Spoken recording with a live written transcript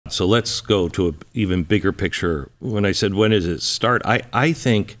So let's go to an even bigger picture. When I said, when does it start? I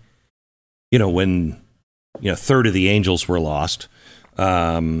think, when, a third of the angels were lost,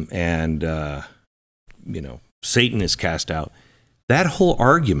 and Satan is cast out. That whole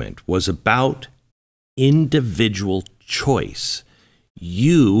argument was about individual choice.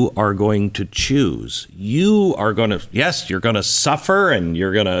 You are going to choose. You are going to, yes, you're going to suffer and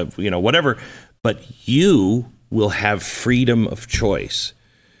you're going to, whatever, but you will have freedom of choice.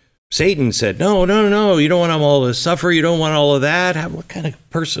 Satan said, no, you don't want them all to suffer. You don't want all of that. What kind of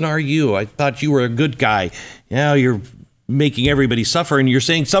person are you? I thought you were a good guy. Now you're making everybody suffer, and you're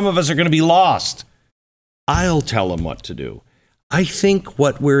saying some of us are going to be lost. I'll tell them what to do. I think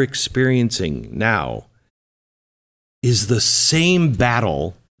what we're experiencing now is the same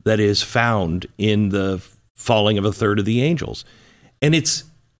battle that is found in the falling of a third of the angels. And it's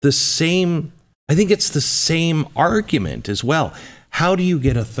the same, I think it's the same argument as well. How do you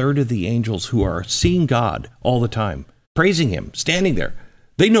get a third of the angels who are seeing God all the time, praising him, standing there?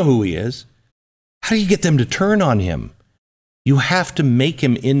 They know who he is. How do you get them to turn on him? You have to make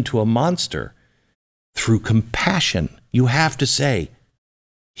him into a monster through compassion. You have to say,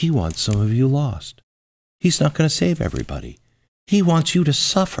 he wants some of you lost. He's not going to save everybody. He wants you to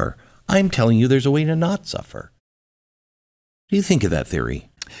suffer. I'm telling you there's a way to not suffer. What do you think of that theory?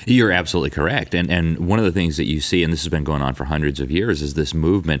 You're absolutely correct. And one of the things that you see, and this has been going on for hundreds of years, is this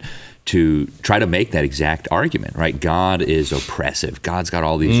movement to try to make that exact argument, right? God is oppressive. God's got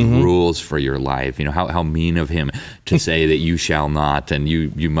all these rules for your life. How mean of him to say that you shall not and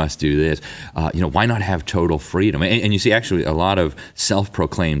you must do this. Why not have total freedom? And you see actually a lot of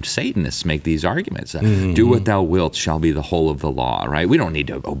self-proclaimed Satanists make these arguments. Do what thou wilt shall be the whole of the law, right? We don't need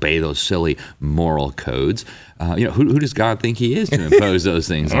to obey those silly moral codes. Who does God think he is to impose those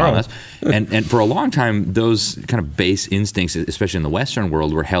things on us? And for a long time, those kind of base instincts, especially in the Western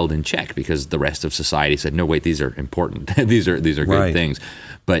world, were held in check because the rest of society said, no, wait, these are important. these are good things.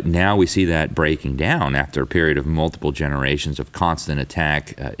 But now we see that breaking down after a period of multiple generations of constant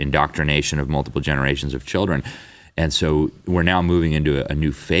attack, indoctrination of multiple generations of children. And so we're now moving into a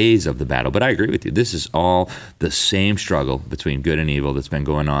new phase of the battle. But I agree with you. This is all the same struggle between good and evil that's been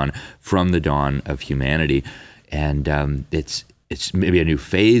going on from the dawn of humanity. And it's maybe a new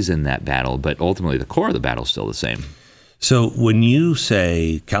phase in that battle, but ultimately the core of the battle is still the same. So when you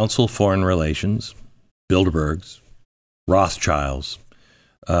say Council of Foreign Relations, Bilderbergs, Rothschilds,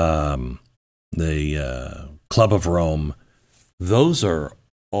 the Club of Rome, those are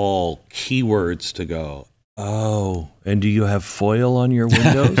all keywords to go, oh, and do you have foil on your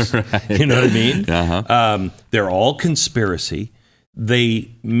windows? Right. You know what I mean? They're all conspiracy.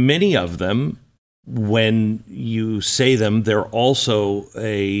 Many of them, when you say them, they're also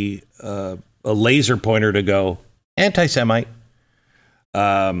a laser pointer to go, anti-Semite.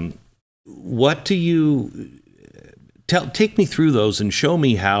 What do you take me through those and show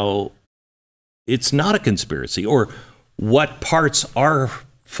me how it's not a conspiracy, or what parts are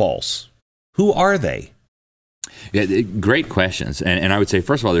false? Who are they? Yeah, great questions. And I would say,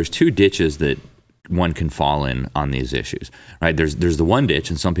 first of all, there's two ditches that one can fall in on these issues, right? There's the one ditch,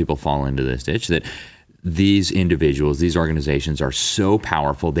 and some people fall into this ditch, that these individuals, these organizations are so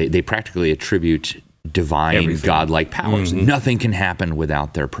powerful, they practically attribute divine, everything. Godlike powers. Nothing can happen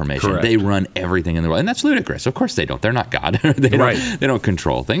without their permission. Correct. They run everything in the world. And that's ludicrous. Of course they don't. They're not God. They don't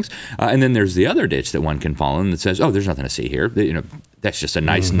control things. And then there's the other ditch that one can fall in that says, oh, there's nothing to see here. That's just a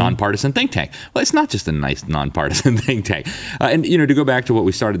nice nonpartisan think tank. Well, it's not just a nice nonpartisan think tank. And, to go back to what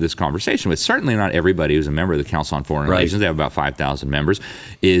we started this conversation with, certainly not everybody who's a member of the Council on Foreign Relations, they have about 5,000 members,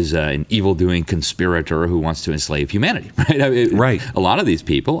 is an evil-doing conspirator who wants to enslave humanity. Right? A lot of these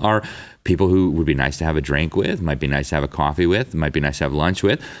people are people who would be nice to have a drink with, might be nice to have a coffee with, might be nice to have lunch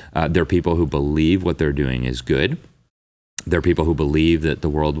with. They're people who believe what they're doing is good. They're people who believe that the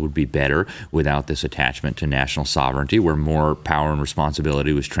world would be better without this attachment to national sovereignty, where more power and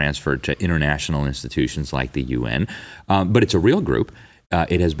responsibility was transferred to international institutions like the UN. But it's a real group.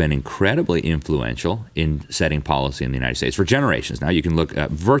 It has been incredibly influential in setting policy in the United States for generations. Now, you can look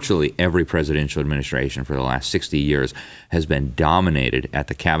at virtually every presidential administration for the last 60 years has been dominated at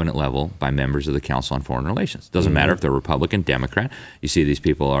the cabinet level by members of the Council on Foreign Relations. Doesn't matter if they're Republican, Democrat. You see these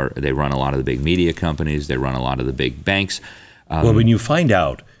people they run a lot of the big media companies. They run a lot of the big banks. Well, when you find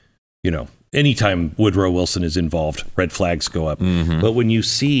out, anytime Woodrow Wilson is involved, red flags go up. But when you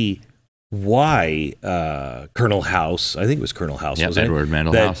see why Colonel House, I think it was Colonel House, wasn't Edward it?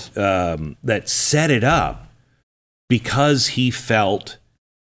 Mandell House, that set it up because he felt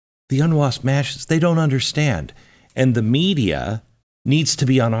the unwashed masses, they don't understand. And the media needs to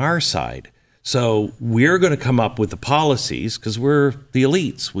be on our side. So we're going to come up with the policies because we're the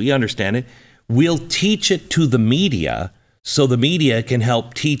elites. We understand it. We'll teach it to the media so the media can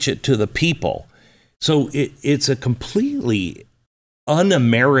help teach it to the people. So it's a completely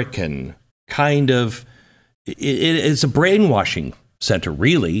un-American kind of, it's a brainwashing center,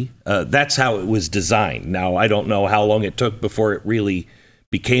 really. That's how it was designed. Now, I don't know how long it took before it really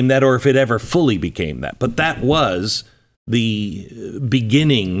became that or if it ever fully became that. But that was the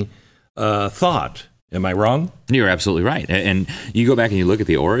beginning thought. Am I wrong? You're absolutely right. And you go back and you look at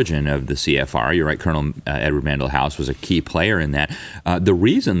the origin of the CFR. You're right. Colonel Edward Mandell House was a key player in that. The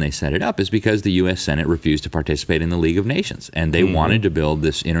reason they set it up is because the U.S. Senate refused to participate in the League of Nations. And they wanted to build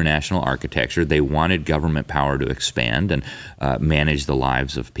this international architecture. They wanted government power to expand and manage the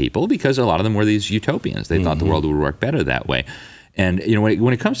lives of people because a lot of them were these utopians. They thought the world would work better that way. And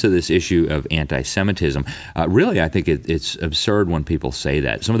when it comes to this issue of anti-Semitism, really, I think it's absurd when people say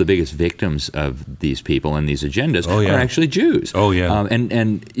that. Some of the biggest victims of these people and these agendas are actually Jews. Oh, yeah.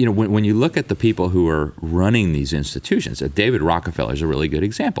 And when you look at the people who are running these institutions, David Rockefeller is a really good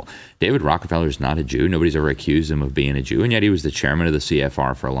example. David Rockefeller is not a Jew. Nobody's ever accused him of being a Jew, and yet he was the chairman of the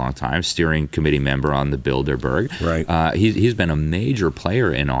CFR for a long time, steering committee member on the Bilderberg. Right. He's been a major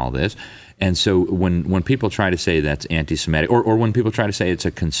player in all this. And so when people try to say that's anti-Semitic, or when people try to say it's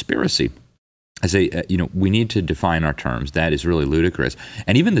a conspiracy, I say, we need to define our terms. That is really ludicrous.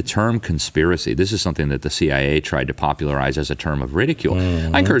 And even the term conspiracy, this is something that the CIA tried to popularize as a term of ridicule.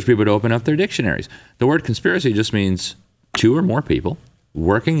 I encourage people to open up their dictionaries. The word conspiracy just means two or more people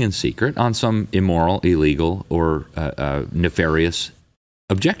working in secret on some immoral, illegal, or nefarious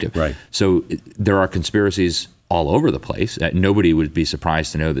objective. Right. So there are conspiracies all over the place. Nobody would be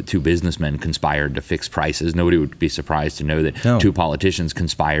surprised to know that two businessmen conspired to fix prices. Nobody would be surprised to know that two politicians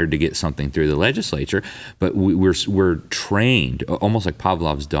conspired to get something through the legislature. But we're trained, almost like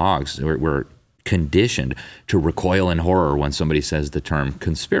Pavlov's dogs. We're conditioned to recoil in horror when somebody says the term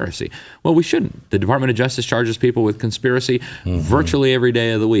conspiracy. Well, we shouldn't. The Department of Justice charges people with conspiracy virtually every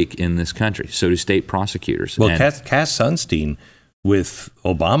day of the week in this country. So do state prosecutors. Well, Cass Sunstein with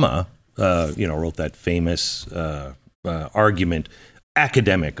Obama, wrote that famous argument,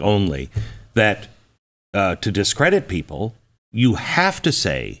 academic only, that to discredit people, you have to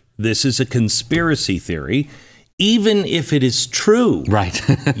say this is a conspiracy theory, even if it is true. Right.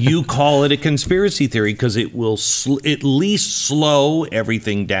 You call it a conspiracy theory because it will at least slow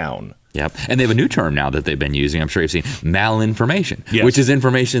everything down. Yep. And they have a new term now that they've been using. I'm sure you've seen malinformation, yes, which is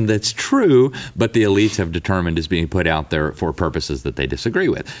information that's true, but the elites have determined is being put out there for purposes that they disagree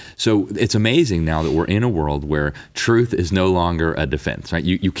with. So it's amazing now that we're in a world where truth is no longer a defense, right?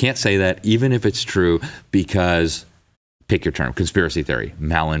 You can't say that even if it's true because, pick your term, conspiracy theory,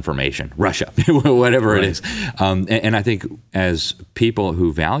 malinformation, Russia, whatever it is. And I think as people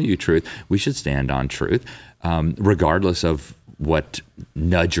who value truth, we should stand on truth, regardless of what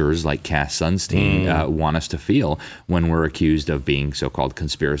nudgers like Cass Sunstein want us to feel when we're accused of being so-called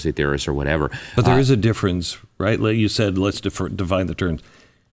conspiracy theorists or whatever. But there is a difference, right? You said, let's define the terms.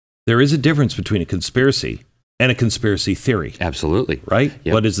 There is a difference between a conspiracy and a conspiracy theory. Absolutely. Right?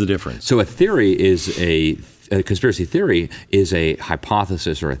 Yep. What is the difference? So a conspiracy theory is a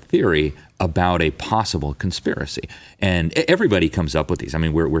hypothesis or a theory about a possible conspiracy. And everybody comes up with these. I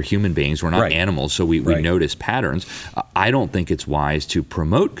mean, we're human beings. We're not animals, so we notice patterns. I don't think it's wise to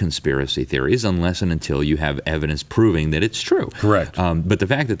promote conspiracy theories unless and until you have evidence proving that it's true. Correct. But the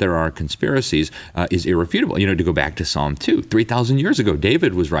fact that there are conspiracies is irrefutable. To go back to Psalm 2, 3,000 years ago,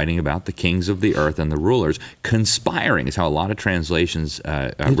 David was writing about the kings of the earth and the rulers conspiring, is how a lot of translations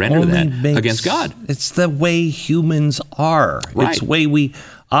render that against God. It's the way humans are. Right. It's the way we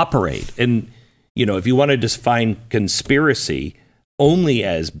operate. And, if you want to define conspiracy only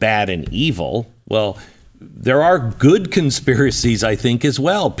as bad and evil, well, there are good conspiracies, I think, as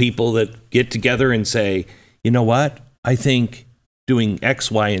well. People that get together and say, you know what? I think doing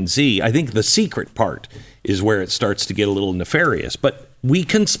X, Y, and Z, I think the secret part is where it starts to get a little nefarious. But we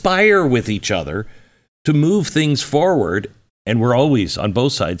conspire with each other to move things forward, and we're always, on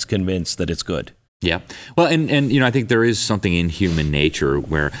both sides, convinced that it's good. Yeah. Well, and I think there is something in human nature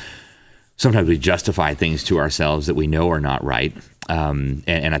where sometimes we justify things to ourselves that we know are not right. And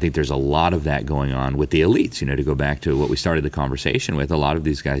I think there's a lot of that going on with the elites. To go back to what we started the conversation with, a lot of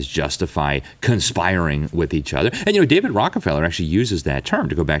these guys justify conspiring with each other. And, David Rockefeller actually uses that term.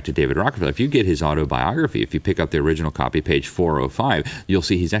 To go back to David Rockefeller, if you get his autobiography, if you pick up the original copy, page 405, you'll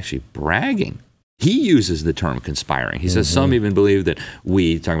see he's actually bragging. He uses the term conspiring. He says some even believe that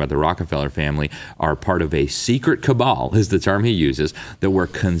we, talking about the Rockefeller family, are part of a secret cabal, is the term he uses, that we're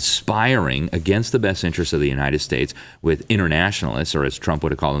conspiring against the best interests of the United States with internationalists, or as Trump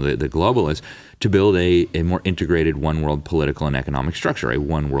would have called them, the globalists, to build a more integrated one world political and economic structure, a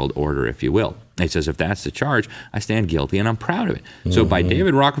one world order, if you will. He says, if that's the charge, I stand guilty and I'm proud of it. So by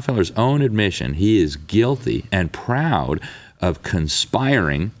David Rockefeller's own admission, he is guilty and proud of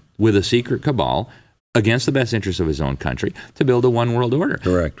conspiring with a secret cabal against the best interests of his own country to build a one world order.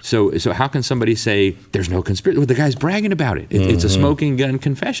 Correct. So how can somebody say there's no conspiracy? Well, the guy's bragging about it. It's a smoking gun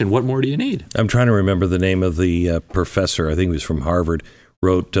confession. What more do you need? I'm trying to remember the name of the professor. I think he was from Harvard.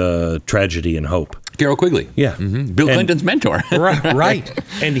 Wrote Tragedy and Hope. Carroll Quigley. Yeah. Bill Clinton's mentor. Right.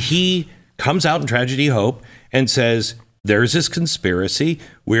 And he comes out in Tragedy and Hope and says, there's this conspiracy.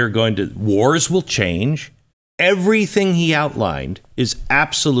 Wars will change. Everything he outlined is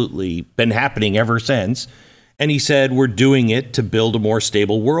absolutely been happening ever since. And he said, we're doing it to build a more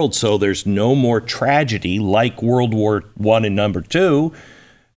stable world. So there's no more tragedy like World War I and number two.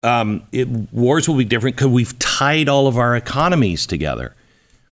 Wars will be different because we've tied all of our economies together.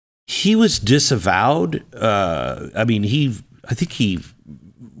 He was disavowed. I think he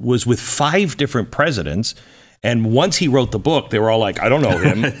was with 5 different presidents. And once he wrote the book, they were all like, I don't know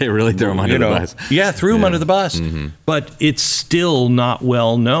him. They really threw him under the bus. Yeah, threw him under the bus. But it's still not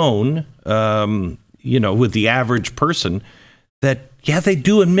well known, with the average person that, they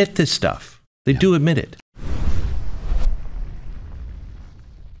do admit this stuff. They do admit it.